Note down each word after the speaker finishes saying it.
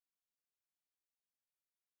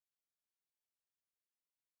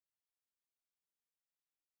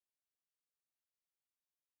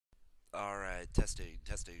Alright, testing.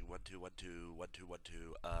 1 2 1 2 1 2 1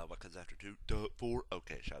 2. What comes after 2? Duh, 4.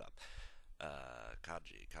 Okay, shut up.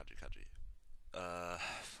 Kanji.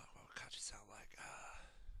 Fuck, what would kanji sound like?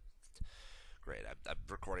 Great, I'm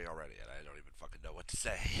recording already and I don't even fucking know what to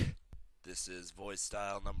say. This is voice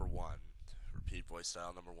style number 1. Repeat voice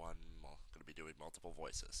style number 1. Well, gonna be doing multiple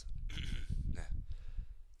voices.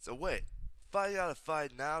 So wait, if I gotta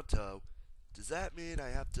fight Naoto, does that mean I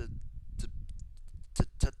have to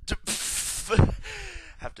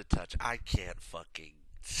have to touch? I can't fucking.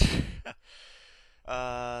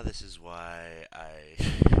 This is why I.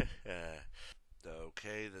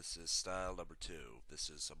 Okay, this is style number 2. This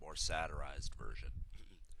is a more satirized version.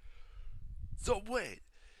 So wait,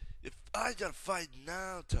 if I gotta fight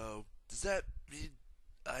Naruto, does that mean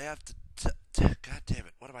I have to? God damn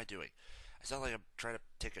it! What am I doing? I sound like I'm trying to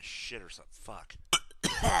take a shit or something. Fuck.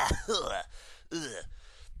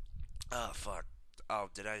 Oh fuck. Oh,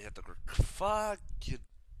 did I hit the? Fuck you.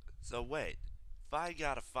 So wait, if I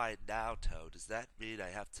gotta fight Naruto, does that mean I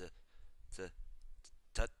have to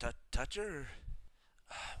touch her?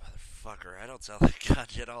 Motherfucker, I don't sound like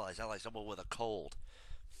Kanji at all. I sound like someone with a cold.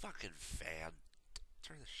 Fucking fan.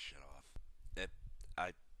 Turn this shit off. It,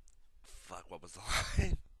 I, fuck, what was the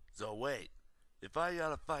line? So wait, if I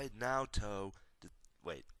gotta fight Naoto,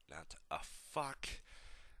 wait, Naoto, fuck.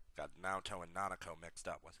 Got Naoto and Nanako mixed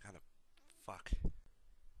up. What kind of, fuck?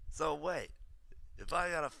 So wait, if I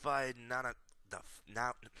gotta fight now,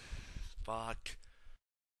 fuck.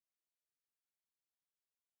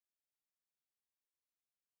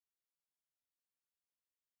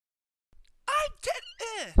 I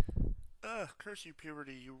did, curse you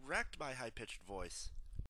puberty, you wrecked my high-pitched voice.